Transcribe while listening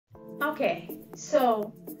Okay,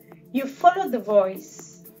 so you followed the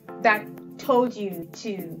voice that told you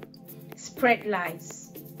to spread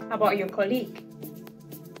lies about your colleague.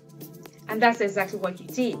 And that's exactly what you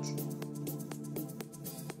did.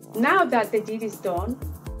 Now that the deed is done,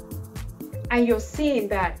 and you're seeing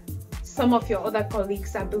that some of your other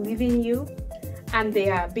colleagues are believing you and they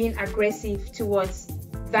are being aggressive towards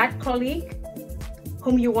that colleague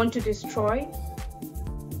whom you want to destroy,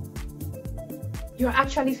 you're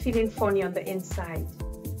actually feeling funny on the inside.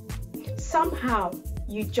 Somehow,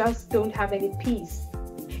 you just don't have any peace.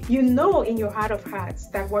 You know in your heart of hearts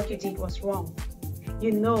that what you did was wrong.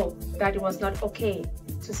 You know that it was not okay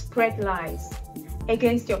to spread lies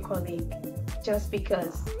against your colleague just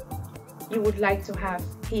because you would like to have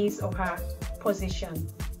his or her position.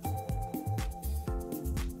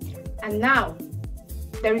 And now,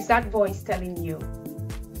 there is that voice telling you,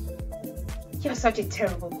 you're such a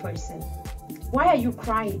terrible person. Why are you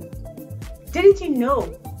crying? Didn't you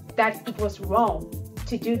know that it was wrong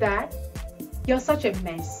to do that? You're such a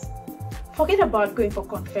mess. Forget about going for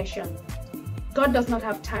confession. God does not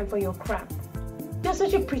have time for your crap. You're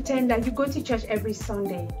such a pretender. You go to church every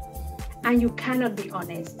Sunday and you cannot be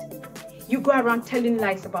honest. You go around telling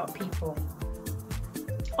lies about people.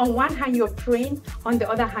 On one hand, you're praying. On the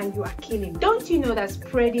other hand, you are killing. Don't you know that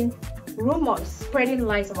spreading rumors, spreading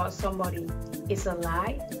lies about somebody is a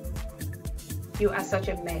lie? You are such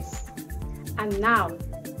a mess. And now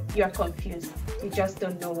you are confused. You just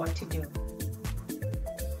don't know what to do.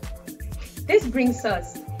 This brings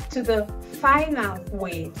us to the final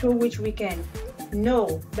way through which we can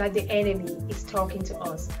know that the enemy is talking to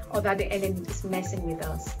us or that the enemy is messing with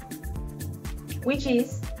us, which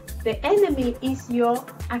is the enemy is your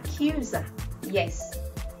accuser. Yes.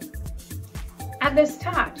 At the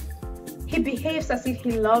start, he behaves as if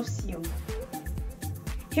he loves you.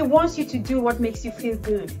 He wants you to do what makes you feel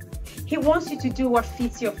good. He wants you to do what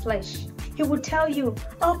fits your flesh. He will tell you,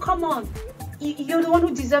 oh, come on. You're the one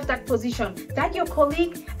who deserves that position. That your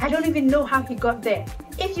colleague, I don't even know how he got there.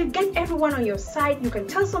 If you get everyone on your side, you can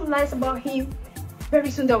tell some lies about him. Very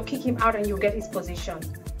soon they'll kick him out and you'll get his position.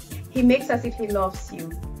 He makes as if he loves you.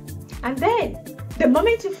 And then, the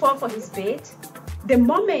moment you fall for his bait, the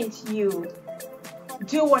moment you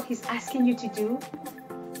do what he's asking you to do,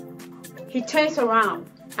 he turns around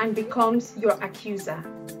and becomes your accuser.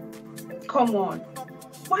 Come on.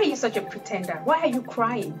 Why are you such a pretender? Why are you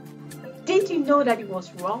crying? Didn't you know that it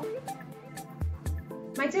was wrong?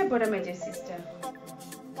 My dear brother, my dear sister,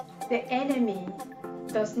 the enemy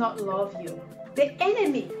does not love you. The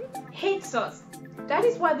enemy hates us. That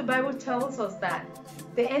is why the Bible tells us that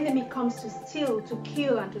the enemy comes to steal, to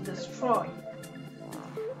kill, and to destroy.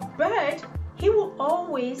 But he will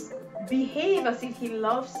always behave as if he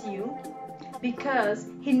loves you because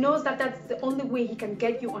he knows that that's the only way he can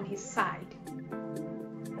get you on his side.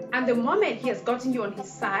 And the moment he has gotten you on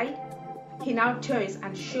his side, he now turns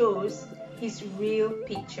and shows his real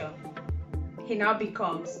picture. He now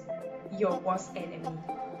becomes your worst enemy,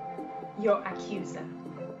 your accuser.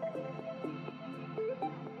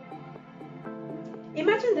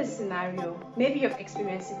 Imagine this scenario. Maybe you've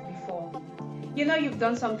experienced it before. You know you've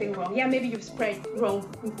done something wrong. Yeah, maybe you've spread wrong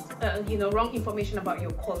information about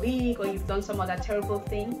your colleague, or you've done some other terrible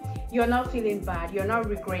thing. You're now feeling bad. You're now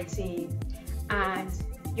regretting, and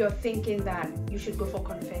you're thinking that you should go for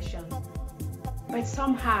confession. But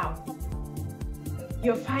somehow,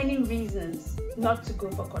 you're finding reasons not to go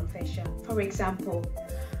for confession. For example,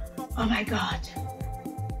 oh my God,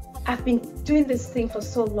 I've been doing this thing for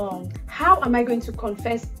so long. How am I going to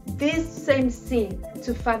confess this same sin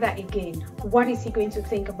to Father again? What is he going to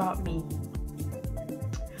think about me?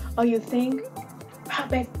 Or you think, oh,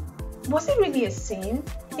 but was it really a sin?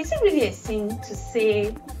 Is it really a sin to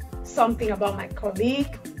say something about my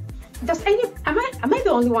colleague? Am I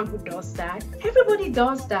the only one who does that? Everybody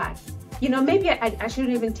does that. You know, maybe I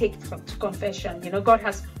shouldn't even take it to confession. You know, God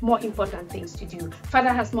has more important things to do. Father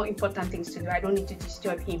has more important things to do. I don't need to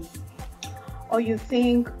disturb him. Or you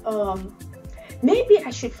think, maybe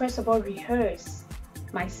I should first of all rehearse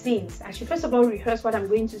my sins. I should first of all rehearse what I'm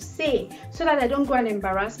going to say so that I don't go and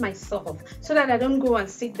embarrass myself, so that I don't go and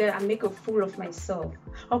sit there and make a fool of myself.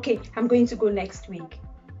 Okay, I'm going to go next week.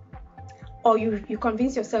 Or you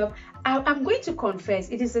convince yourself, I'm going to confess.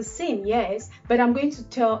 It is a sin, yes, but I'm going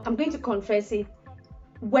to confess it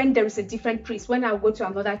when there is a different priest. When I'll go to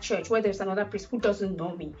another church where there's another priest who doesn't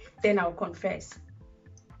know me, then I'll confess.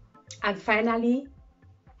 And finally,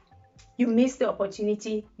 you miss the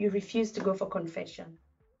opportunity. You refuse to go for confession.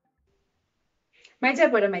 My dear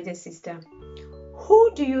brother, my dear sister,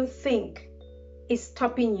 who do you think is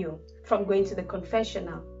stopping you from going to the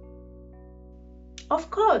confessional? Of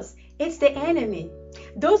course, it's the enemy.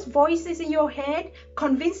 Those voices in your head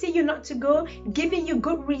convincing you not to go, giving you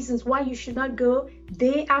good reasons why you should not go,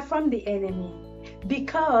 they are from the enemy.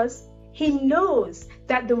 Because he knows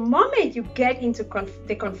that the moment you get into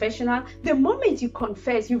the confessional, the moment you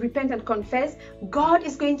confess, you repent and confess, God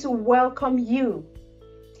is going to welcome you.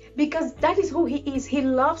 Because that is who he is. He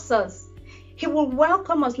loves us. He will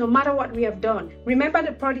welcome us no matter what we have done. Remember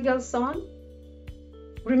the prodigal son?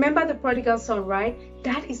 Remember the prodigal son, right?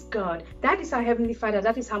 That is God. That is our Heavenly Father.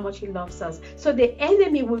 That is how much he loves us. So the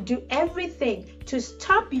enemy will do everything to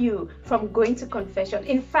stop you from going to confession.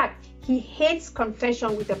 In fact, he hates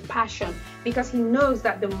confession with a passion, because he knows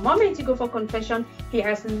that the moment you go for confession, he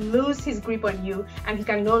has lost his grip on you and he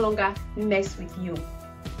can no longer mess with you.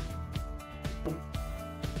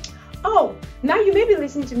 Oh, now you may be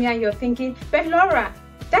listening to me and you're thinking, but Laura,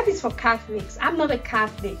 that is for Catholics. I'm not a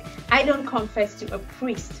Catholic. I don't confess to a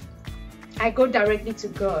priest. I go directly to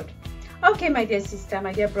God. Okay, my dear sister,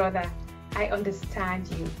 my dear brother, I understand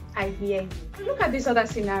you. I hear you. Look at this other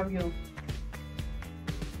scenario.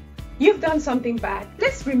 You've done something bad.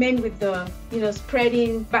 Let's remain with the,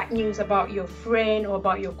 spreading bad news about your friend or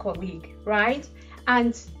about your colleague, right?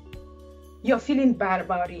 And you're feeling bad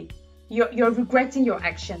about it. You're regretting your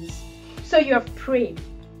actions. So you have prayed.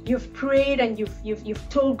 You've prayed and you've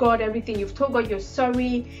told God everything. You've told God you're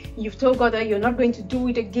sorry. You've told God that you're not going to do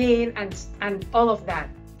it again, and all of that.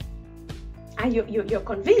 And you're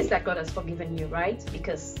convinced that God has forgiven you, right?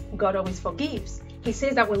 Because God always forgives. He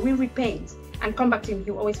says that when we repent and come back to him,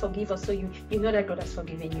 he'll always forgive us. So you know that God has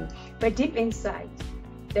forgiven you. But deep inside,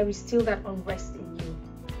 there is still that unrest in you.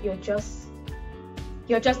 You're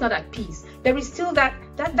just not at peace. There is still that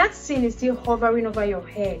sin is still hovering over your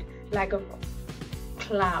head like a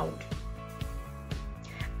cloud,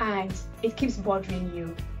 and it keeps bothering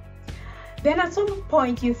you. Then at some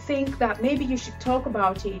point you think that maybe you should talk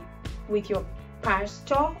about it with your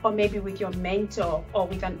pastor, or maybe with your mentor, or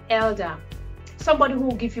with an elder, somebody who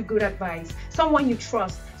will give you good advice, someone you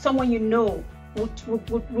trust, someone you know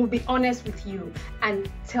will be honest with you and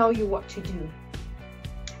tell you what to do.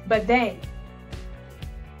 But then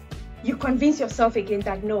you convince yourself again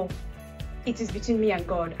that no, it is between me and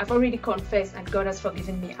God. I've already confessed and God has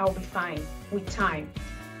forgiven me. I'll be fine with time.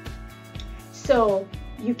 So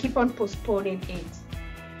you keep on postponing it.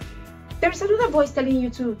 There is another voice telling you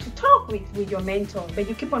to talk with your mentor, but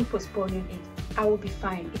you keep on postponing it. I will be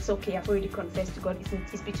fine. It's okay. I've already confessed to God.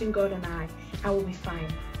 It's between God and I. I will be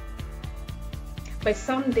fine. But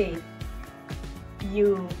someday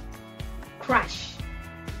you crash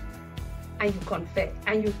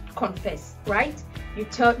and you confess, right? You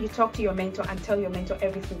talk to your mentor and tell your mentor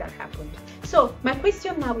everything that happened. So my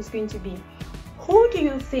question now is going to be, who do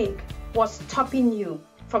you think was stopping you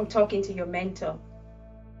from talking to your mentor?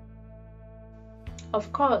 Of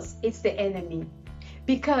course, it's the enemy.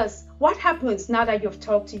 Because what happens now that you've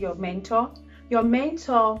talked to your mentor? Your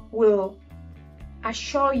mentor will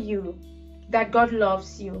assure you that God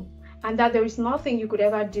loves you and that there is nothing you could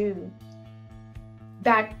ever do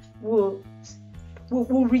that will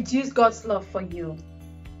reduce God's love for you.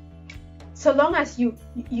 So long as you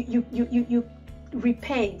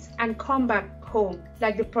repent and come back home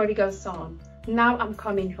like the prodigal son. Now I'm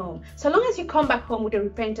coming home. So long as you come back home with a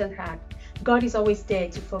repentant heart, God is always there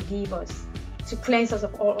to forgive us, to cleanse us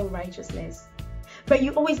of all unrighteousness. But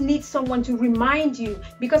you always need someone to remind you,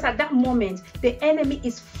 because at that moment the enemy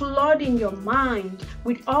is flooding your mind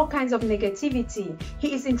with all kinds of negativity.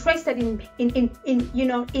 He is interested in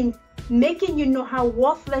making you know how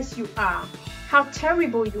worthless you are, how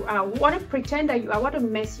terrible you are, what a pretender you are, what a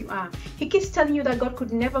mess you are. He keeps telling you that God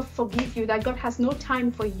could never forgive you, that God has no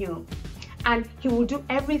time for you. And he will do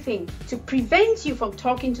everything to prevent you from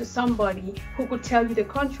talking to somebody who could tell you the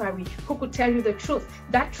contrary, who could tell you the truth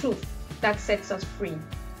that sets us free.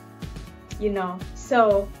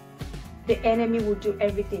 So the enemy will do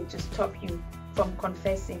everything to stop you from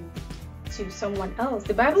confessing to someone else.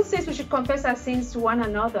 The Bible says we should confess our sins to one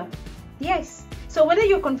another. Yes. So whether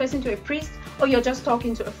you're confessing to a priest, or you're just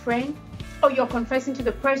talking to a friend, or you're confessing to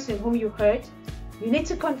the person whom you hurt, you need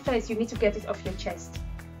to confess. You need to get it off your chest.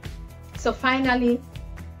 So finally,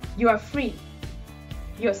 you are free.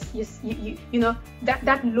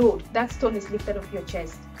 That load, that stone is lifted off your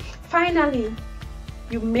chest. Finally,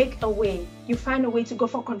 you make a way. You find a way to go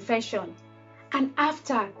for confession. And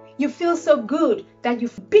after, you feel so good that you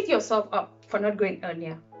beat yourself up for not going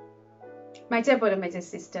earlier. My dear brother, my dear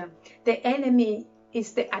sister, the enemy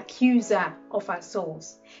is the accuser of our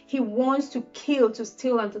souls. He wants to kill, to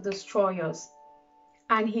steal, and to destroy us.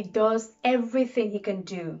 And he does everything he can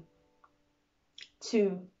do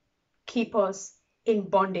to keep us in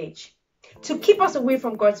bondage. to keep us away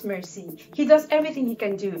from God's mercy. He does everything he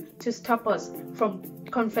can do to stop us from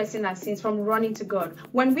confessing our sins, from running to God.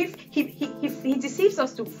 When he deceives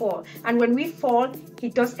us to fall, and when we fall, he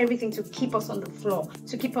does everything to keep us on the floor,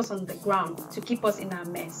 to keep us on the ground, to keep us in our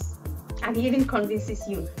mess. And he even convinces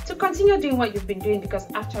you to continue doing what you've been doing, because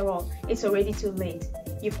after all, it's already too late.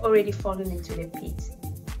 You've already fallen into the pit.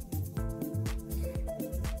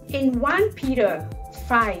 In 1 Peter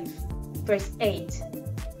 5 verse 8,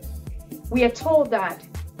 we are told that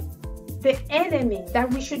the enemy, that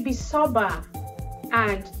we should be sober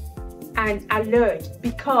and alert,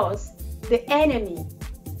 because the enemy,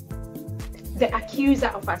 the accuser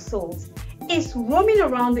of our souls, is roaming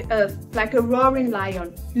around the earth like a roaring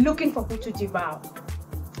lion, looking for who to devour.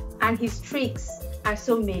 And his tricks are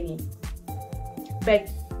so many. But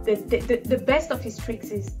the best of his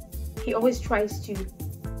tricks is he always tries to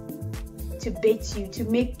bait you,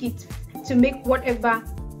 to make whatever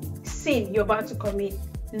sin you're about to commit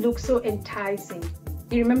look so enticing.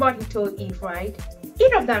 You remember what he told Eve, right?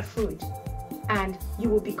 Eat of that fruit and you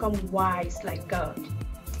will become wise like God.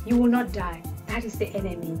 You will not die. That is the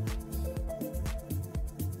enemy.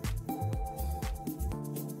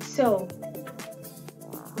 So,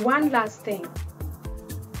 one last thing.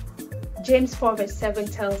 James 4 verse 7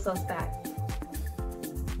 tells us that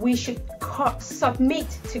we should submit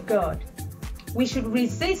to God. We should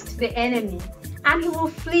resist the enemy and he will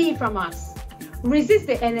flee from us. Resist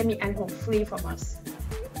the enemy and he will flee from us.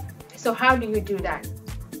 So how do you do that?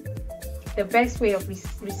 The best way of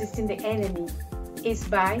resisting the enemy is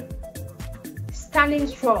by standing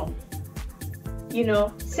strong. You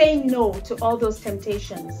know, saying no to all those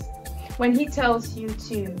temptations. When he tells you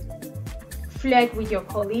to flirt with your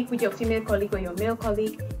colleague, with your female colleague or your male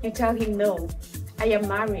colleague, you tell him no. I am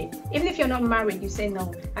married. Even if you're not married, you say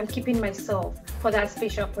no. I'm keeping myself for that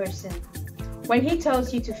special person. When he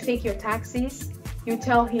tells you to fake your taxes, you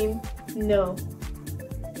tell him no.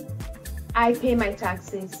 I pay my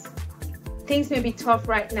taxes. Things may be tough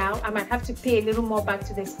right now. I might have to pay a little more back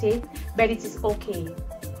to the state, but it is okay.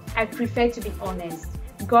 I prefer to be honest.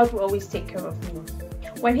 God will always take care of me.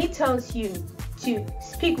 When he tells you to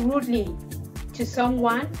speak rudely to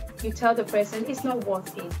someone, you tell the person it's not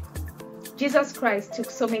worth it. Jesus Christ took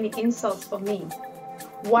so many insults for me.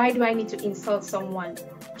 Why do I need to insult someone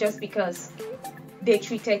just because they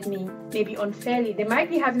treated me maybe unfairly? They might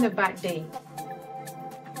be having a bad day.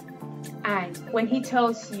 And when he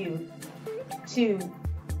tells you to,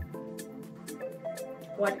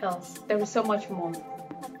 what else? There is so much more.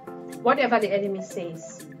 Whatever the enemy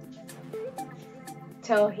says,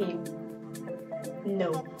 tell him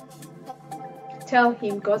no. Tell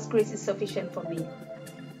him God's grace is sufficient for me.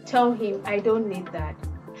 Tell him I don't need that.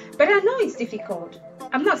 But I know it's difficult.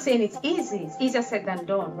 I'm not saying it's easy. It's easier said than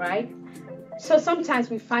done, right? So sometimes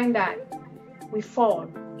we find that we fall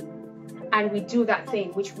and we do that thing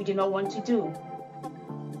which we do not want to do.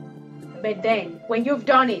 But then when you've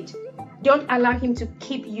done it, don't allow him to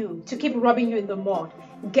keep rubbing you in the mud.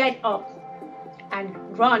 Get up and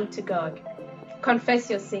run to God. Confess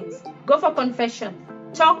your sins. Go for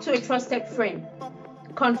confession. Talk to a trusted friend.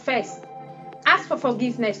 Confess. Ask for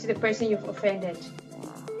forgiveness to the person you've offended.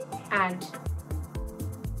 And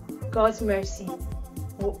God's mercy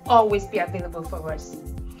will always be available for us.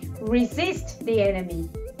 Resist the enemy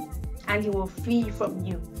and he will flee from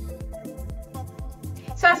you.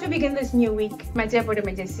 So as we begin this new week, my dear brother,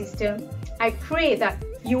 my dear sister, I pray that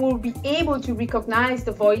you will be able to recognize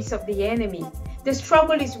the voice of the enemy. The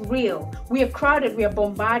struggle is real. We are crowded, we are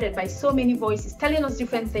bombarded by so many voices telling us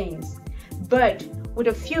different things. But with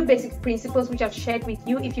a few basic principles which I've shared with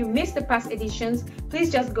you, if you missed the past editions,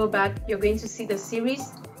 please just go back. You're going to see the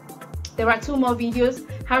series. There are 2 more videos,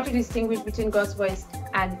 how to distinguish between God's voice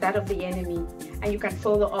and that of the enemy. And you can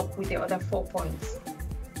follow up with the other 4 points.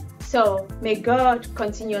 So may God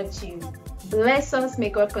continue to bless us. May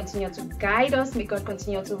God continue to guide us. May God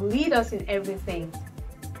continue to lead us in everything.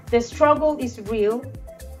 The struggle is real,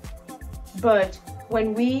 but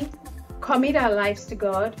when we commit our lives to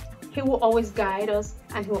God, he will always guide us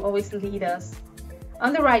and he will always lead us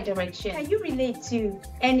on the right direction. Can you relate to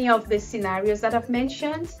any of the scenarios that I've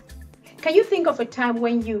mentioned? Can you think of a time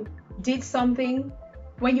when you did something,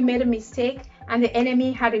 when you made a mistake and the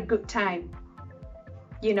enemy had a good time?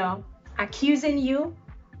 You know, accusing you,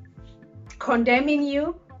 condemning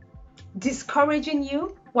you, discouraging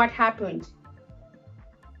you. What happened?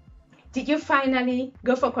 Did you finally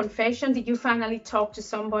go for confession? Did you finally talk to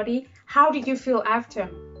somebody? How did you feel after?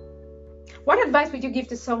 What advice would you give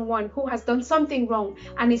to someone who has done something wrong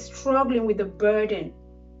and is struggling with the burden?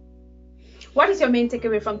 What is your main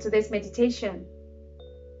takeaway from today's meditation?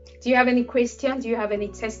 Do you have any question? Do you have any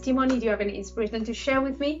testimony? Do you have any inspiration to share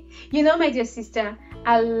with me? You know, my dear sister,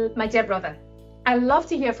 my dear brother, I love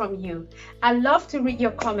to hear from you. I love to read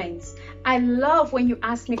your comments. I love when you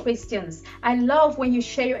ask me questions. I love when you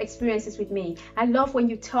share your experiences with me. I love when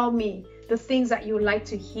you tell me the things that you would like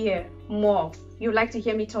to hear more. You'd like to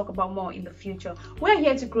hear me talk about more in the future. We're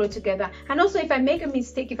here to grow together. And also, if I make a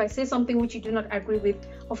mistake, if I say something which you do not agree with,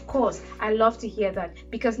 of course, I love to hear that,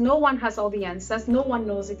 because no one has all the answers. No one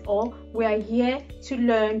knows it all. We are here to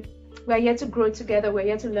learn. We are here to grow together. We're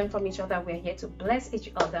here to learn from each other. We're here to bless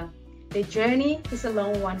each other. The journey is a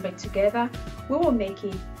long one, but together we will make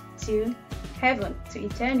it to heaven, to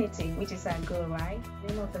eternity, which is our goal, right? In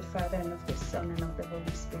the name of the Father, and of the Son, and of the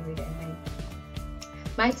Holy Spirit. Amen.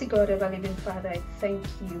 Mighty God, ever living Father, I thank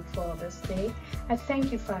you for this day. I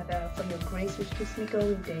thank you, Father, for your grace which keeps me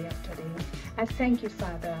going day after day. I thank you,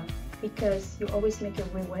 Father, because you always make a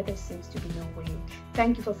way where there seems to be no way.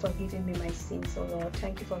 Thank you for forgiving me my sins, oh Lord.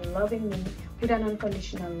 Thank you for loving me with an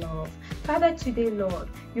unconditional love. Father, today, Lord,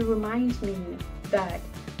 you remind me that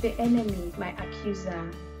the enemy, my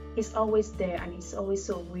accuser, is always there, and he's always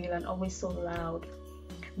so real and always so loud.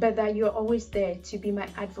 But that you're always there to be my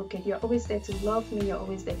advocate. You're always there to love me. You're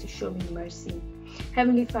always there to show me mercy.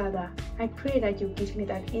 Heavenly Father, I pray that you give me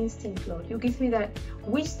that instinct, Lord. You give me that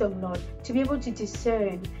wisdom, Lord, to be able to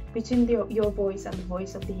discern between your voice and the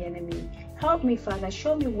voice of the enemy. Help me, Father.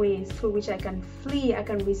 Show me ways through which I can flee, I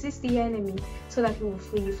can resist the enemy, so that he will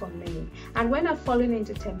flee from me. And when I've fallen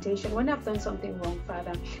into temptation, when I've done something wrong,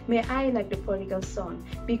 Father, may I, like the prodigal son,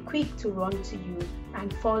 be quick to run to you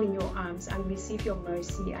and fall in your arms and receive your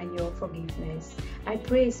mercy and your forgiveness. I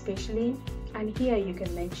pray especially, and here you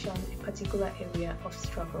can mention a particular area of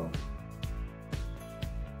struggle.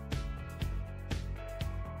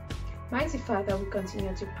 Mighty Father, we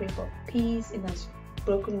continue to pray for peace in a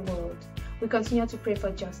broken world. We continue to pray for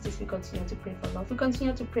justice. We continue to pray for love. We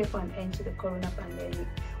continue to pray for an end to the corona pandemic,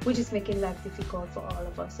 which is making life difficult for all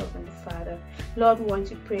of us, Heavenly Father. Lord, we want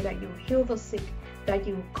to pray that you will heal the sick, that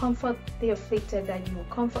you will comfort the afflicted, that you will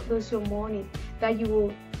comfort those who are mourning, that you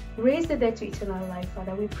will raise the dead to eternal life,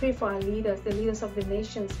 Father. We pray for our leaders, the leaders of the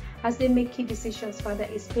nations, as they make key decisions, Father,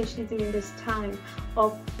 especially during this time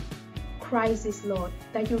of crisis, Lord,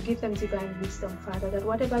 that you give them divine wisdom, Father, that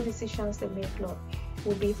whatever decisions they make, Lord,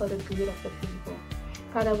 will be for the good of the people.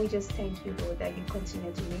 Father, we just thank you, Lord, that you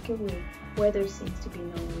continue to make a way where there seems to be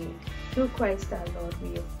no way. Through Christ our Lord,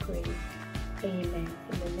 we have prayed. Amen.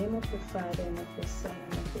 In the name of the Father, and of the Son,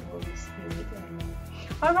 and of the Holy Spirit. Amen.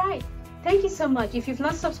 All right. Thank you so much. If you've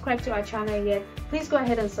not subscribed to our channel yet, please go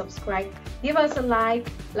ahead and subscribe. Give us a like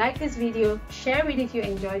this video, share it if you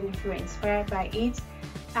enjoyed it, if you were inspired by it,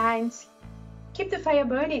 and keep the fire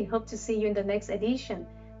burning. Hope to see you in the next edition.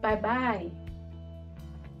 Bye-bye.